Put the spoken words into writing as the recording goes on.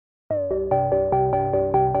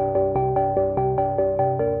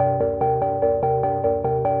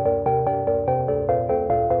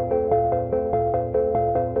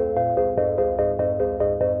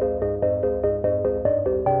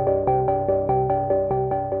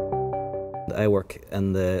I work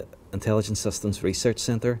in the Intelligent Systems Research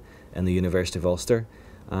Centre in the University of Ulster,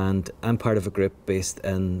 and I'm part of a group based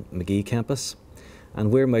in Magee campus,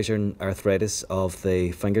 and we're measuring arthritis of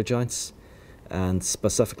the finger joints, and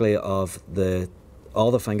specifically of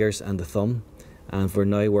all the fingers and the thumb, and we're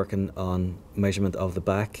now working on measurement of the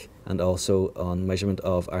back and also on measurement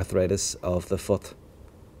of arthritis of the foot.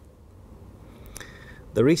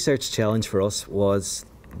 The research challenge for us was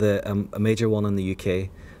a major one in the UK.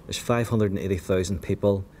 There's 580,000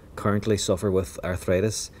 people currently suffer with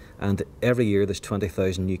arthritis, and every year there's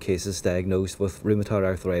 20,000 new cases diagnosed with rheumatoid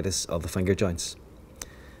arthritis of the finger joints.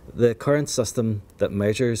 The current system that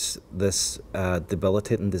measures this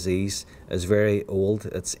debilitating disease is very old.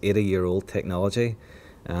 It's 80-year-old technology,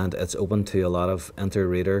 and it's open to a lot of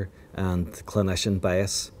inter-reader and clinician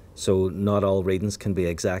bias, so not all readings can be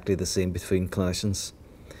exactly the same between clinicians.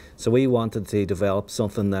 So we wanted to develop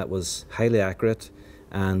something that was highly accurate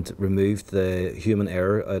and removed the human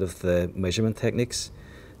error out of the measurement techniques.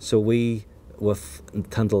 So we, with the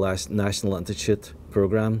Tyndall National Institute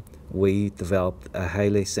programme, we developed a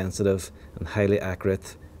highly sensitive and highly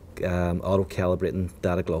accurate auto-calibrating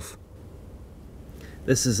data glove.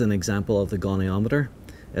 This is an example of the Goniometer.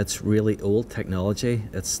 It's really old technology.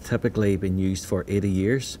 It's typically been used for 80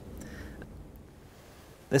 years.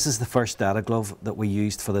 This is the first data glove that we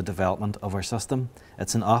used for the development of our system.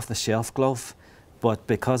 It's an off-the-shelf glove, but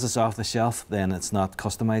because it's off-the-shelf, then it's not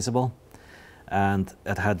customizable. And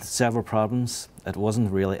it had several problems. It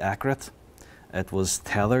wasn't really accurate. It was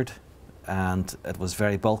tethered, and it was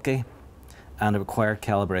very bulky, and it required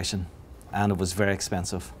calibration, and it was very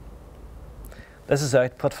expensive. This is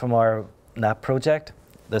output from our NAP project.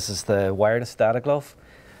 This is the wireless data glove.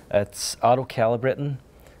 It's auto-calibrating.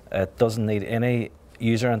 It doesn't need any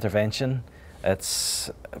user intervention. It's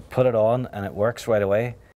put it on and it works right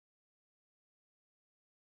away.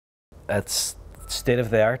 It's state of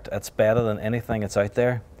the art. It's better than anything that's out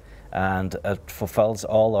there, and it fulfills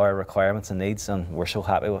all our requirements and needs, and we're so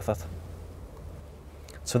happy with it.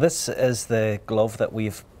 So this is the glove that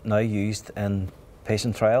we've now used in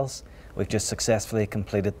patient trials. We've just successfully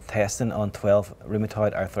completed testing on 12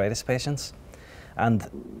 rheumatoid arthritis patients,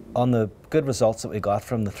 and on the good results that we got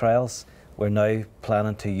from the trials, we're now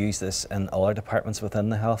planning to use this in other departments within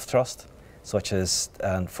the Health Trust, such as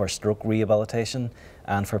for stroke rehabilitation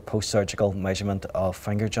and for post-surgical measurement of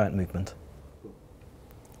finger joint movement.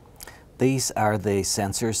 These are the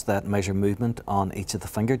sensors that measure movement on each of the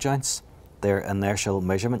finger joints. They're inertial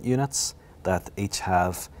measurement units that each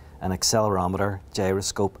have an accelerometer,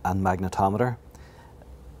 gyroscope and magnetometer.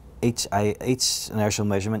 Each inertial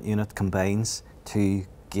measurement unit combines to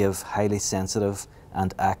give highly sensitive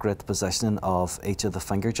and accurate positioning of each of the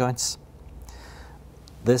finger joints.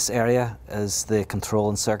 This area is the control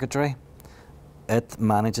and circuitry. It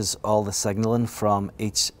manages all the signaling from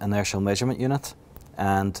each inertial measurement unit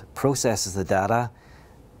and processes the data,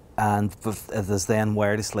 and it is then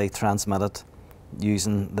wirelessly transmitted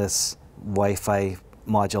using this Wi-Fi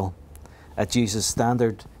module. It uses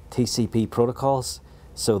standard TCP protocols,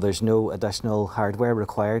 so there's no additional hardware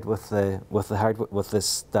required with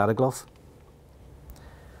this data glove.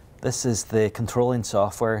 This is the controlling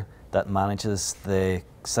software that manages the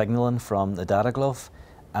signaling from the data glove,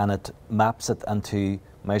 and it maps it into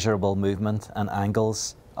measurable movement and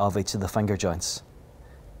angles of each of the finger joints.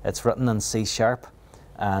 It's written in C#,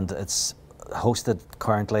 and it's hosted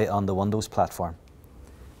currently on the Windows platform.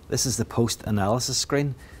 This is the post-analysis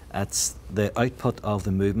screen. It's the output of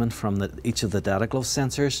the movement from each of the data glove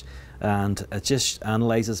sensors, and it just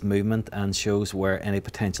analyzes movement and shows where any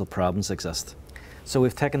potential problems exist. So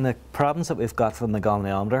we've taken the problems that we've got from the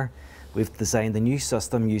Goniometer, we've designed a new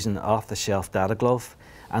system using an off-the-shelf data glove,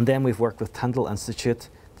 and then we've worked with Tyndall Institute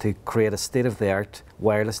to create a state-of-the-art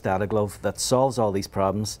wireless data glove that solves all these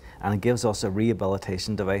problems, and it gives us a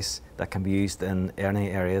rehabilitation device that can be used in any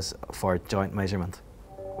areas for joint measurement.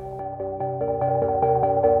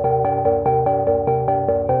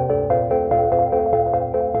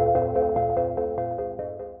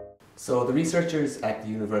 So the researchers at the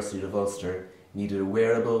University of Ulster needed a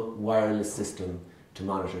wearable wireless system to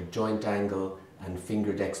monitor joint angle and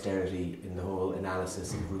finger dexterity in the whole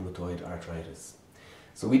analysis of rheumatoid arthritis.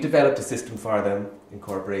 So we developed a system for them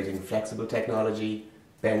incorporating flexible technology,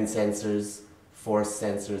 bend sensors, force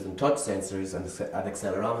sensors and touch sensors and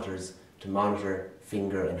accelerometers to monitor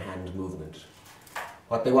finger and hand movement.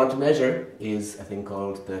 What they want to measure is a thing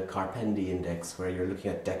called the Carpendi index, where you're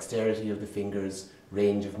looking at dexterity of the fingers,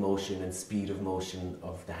 range of motion and speed of motion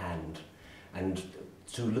of the hand. And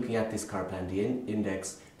through looking at this Carpendi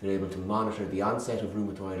index, they're able to monitor the onset of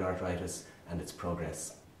rheumatoid arthritis and its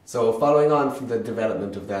progress. So following on from the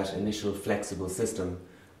development of that initial flexible system,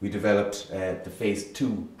 we developed the phase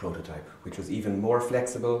 2 prototype, which was even more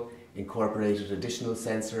flexible, incorporated additional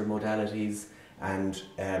sensor modalities, and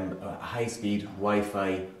a high-speed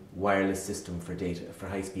Wi-Fi wireless system for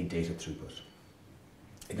high-speed data throughput.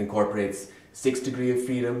 It incorporates 6 degrees of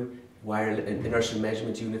freedom inertial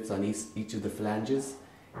measurement units on each of the phalanges.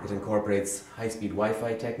 It incorporates high-speed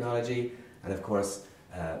Wi-Fi technology, and of course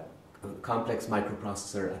a complex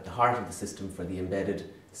microprocessor at the heart of the system for the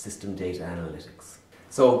embedded system data analytics.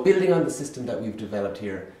 So building on the system that we've developed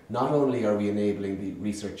here, not only are we enabling the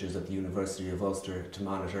researchers at the University of Ulster to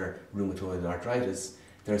monitor rheumatoid arthritis,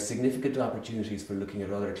 there are significant opportunities for looking at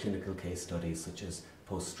other clinical case studies such as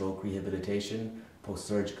post-stroke rehabilitation,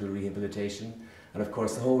 post-surgical rehabilitation, and of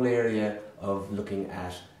course the whole area of looking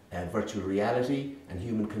at virtual reality and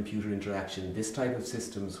human-computer interaction. This type of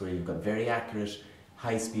systems where you've got very accurate,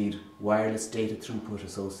 high-speed wireless data throughput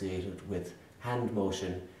associated with hand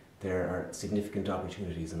motion, there are significant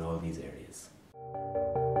opportunities in all these areas.